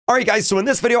Alright guys, so in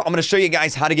this video, I'm going to show you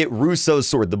guys how to get Russo's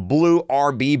sword, the blue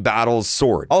RB Battles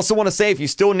sword. Also want to say, if you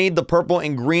still need the purple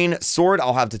and green sword,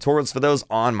 I'll have tutorials for those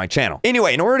on my channel.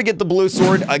 Anyway, in order to get the blue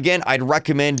sword, again, I'd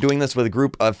recommend doing this with a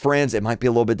group of friends. It might be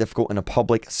a little bit difficult in a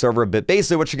public server, but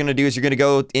basically what you're going to do is you're going to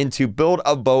go into build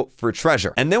a boat for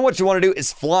treasure. And then what you want to do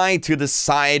is fly to the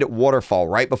side waterfall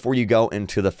right before you go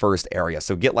into the first area.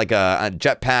 So get like a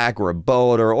jetpack or a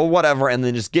boat or whatever, and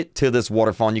then just get to this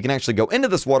waterfall. And you can actually go into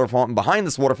this waterfall, and behind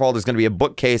this waterfall, there's going to be a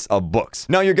bookcase of books.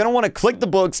 Now, you're going to want to click the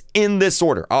books in this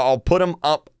order. I'll put them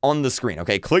up on the screen,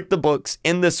 okay? Click the books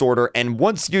in this order, and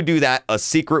once you do that, a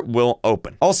secret will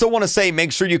open. Also want to say,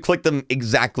 make sure you click them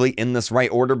exactly in this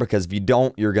right order, because if you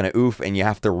don't, you're going to oof and you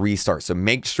have to restart. So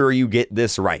make sure you get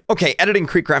this right. Okay, editing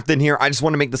Creekcraft in here. I just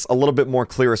want to make this a little bit more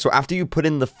clear. So after you put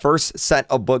in the first set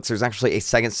of books, there's actually a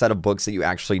second set of books that you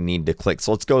actually need to click.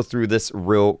 So let's go through this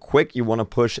real quick. You want to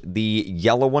push the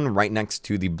yellow one right next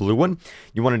to the blue one.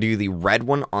 You want to do the red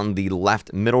one on the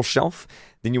left middle shelf.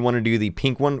 Then you want to do the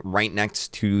pink one right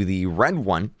next to the red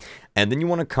one. And then you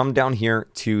want to come down here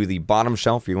to the bottom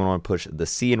shelf. You want to push the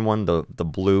C in one, the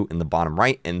blue in the bottom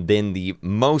right, and then the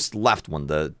most left one,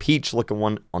 the peach looking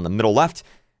one on the middle left,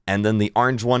 and then the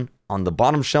orange one on the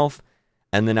bottom shelf.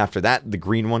 And then after that, the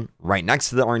green one right next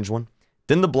to the orange one,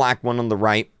 then the black one on the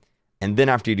right. And then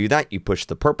after you do that, you push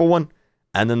the purple one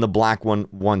and then the black one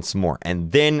once more.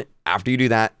 And then after you do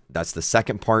that, that's the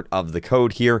second part of the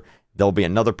code here. There'll be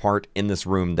another part in this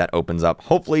room that opens up.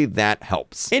 Hopefully that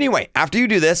helps. Anyway, after you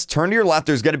do this, turn to your left.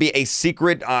 There's going to be a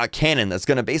secret cannon that's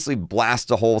going to basically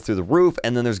blast a hole through the roof.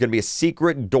 And then there's going to be a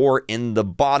secret door in the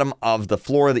bottom of the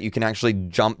floor that you can actually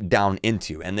jump down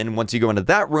into. And then once you go into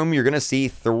that room, you're going to see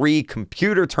 3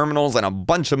 computer terminals and a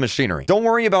bunch of machinery. Don't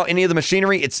worry about any of the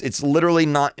machinery. It's literally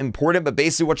not important. But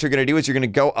basically what you're going to do is you're going to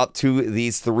go up to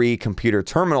these 3 computer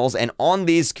terminals. And on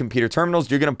these computer terminals,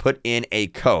 you're going to put in a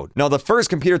code. Now, the first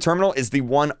computer terminal is the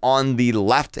one on the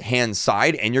left hand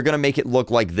side, and you're going to make it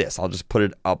look like this. I'll just put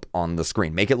it up on the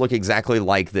screen. Make it look exactly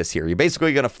like this here. You're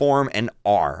basically going to form an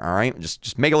R, all right?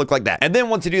 Just make it look like that. And then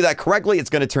once you do that correctly,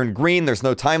 it's going to turn green. There's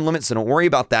no time limit, so don't worry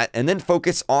about that. And then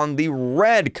focus on the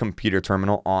red computer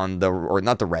terminal on the, or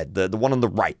not the red, the one on the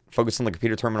right. Focus on the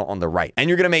computer terminal on the right. And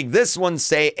you're going to make this one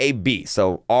say a B.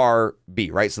 So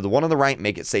RB, right? So the one on the right,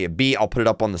 make it say a B. I'll put it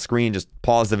up on the screen. Just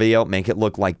pause the video, make it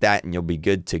look like that, and you'll be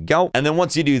good to go. And then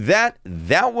once you do that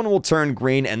one will turn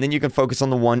green, and then you can focus on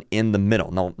the one in the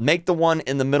middle. Now, make the one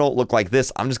in the middle look like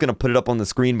this. I'm just going to put it up on the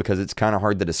screen because it's kind of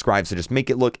hard to describe, so just make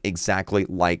it look exactly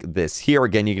like this here.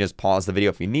 Again, you can just pause the video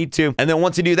if you need to. And then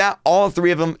once you do that, all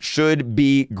 3 of them should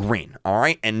be green, all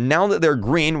right? And now that they're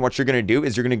green, what you're going to do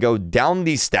is you're going to go down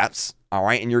these steps, all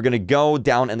right, and you're going to go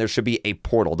down, and there should be a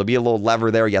portal. There'll be a little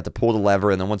lever there. You have to pull the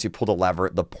lever, and then once you pull the lever,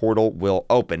 the portal will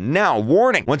open. Now,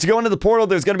 warning, once you go into the portal,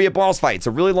 there's going to be a boss fight. It's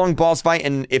a really long boss fight,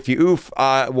 and if you oof,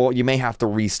 well, you may have to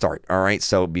restart, all right?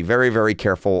 So be very, very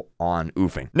careful on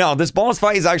oofing. Now, this boss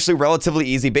fight is actually relatively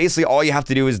easy. Basically, all you have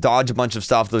to do is dodge a bunch of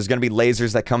stuff. There's going to be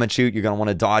lasers that come and shoot. You're going to want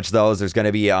to dodge those. There's going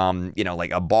to be, you know,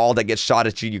 like a ball that gets shot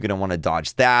at you. You're going to want to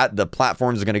dodge that. The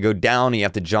platforms are going to go down, and you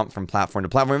have to jump from platform to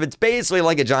platform. It's basically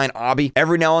like a giant obby.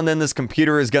 Every now and then, this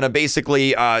computer is going to basically,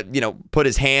 you know, put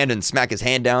his hand and smack his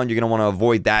hand down. You're going to want to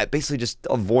avoid that. Basically, just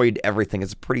avoid everything.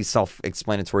 It's a pretty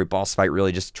self-explanatory boss fight,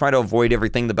 really. Just try to avoid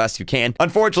everything the best you can.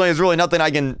 Unfortunately, there's really nothing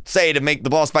I can say to make the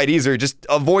boss fight easier. Just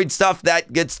avoid stuff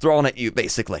that gets thrown at you,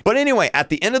 basically. But anyway, at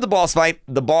the end of the boss fight,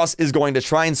 the boss is going to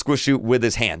try and squish you with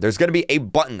his hand. There's going to be a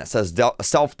button that says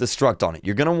self-destruct on it.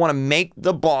 You're going to want to make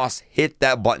the boss hit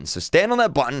that button. So stand on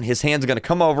that button. His hands are going to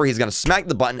come over. He's going to smack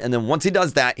the button. And then once he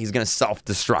does that, he's going to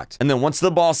self-destruct. And then once the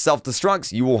boss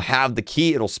self-destructs, you will have the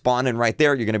key. It'll spawn in right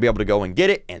there. You're going to be able to go and get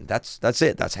it. And that's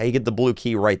it. That's how you get the blue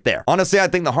key right there. Honestly, I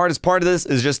think the hardest part of this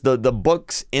is just the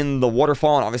books in the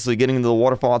waterfall. And obviously getting into the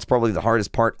waterfall, it's probably the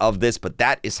hardest part of this. But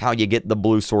that is how you get the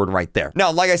blue sword right there.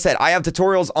 Now, like I said, I have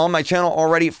tutorials on my channel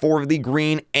already for the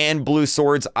green and blue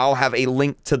swords. I'll have a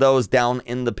link to those down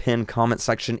in the pinned comment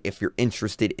section if you're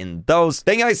interested in those.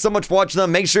 Thank you guys so much for watching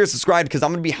them. Make sure to subscribe because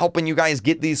I'm going to be helping you guys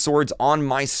get these swords on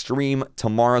my stream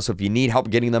tomorrow. So if you need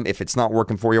help getting them, if it's not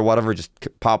working for you or whatever, just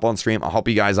pop on stream. I'll help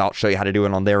you guys out, show you how to do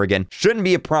it on there again. Shouldn't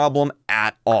be a problem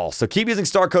at all. So keep using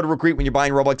star code Recruit when you're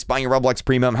buying Roblox. Buying your Roblox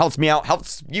Premium helps me out,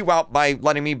 helps you out by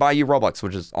letting me buy you Roblox,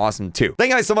 which is awesome too. Thank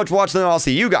you guys so much for watching, and I'll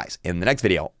see you guys in the next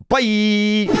video.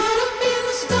 Bye!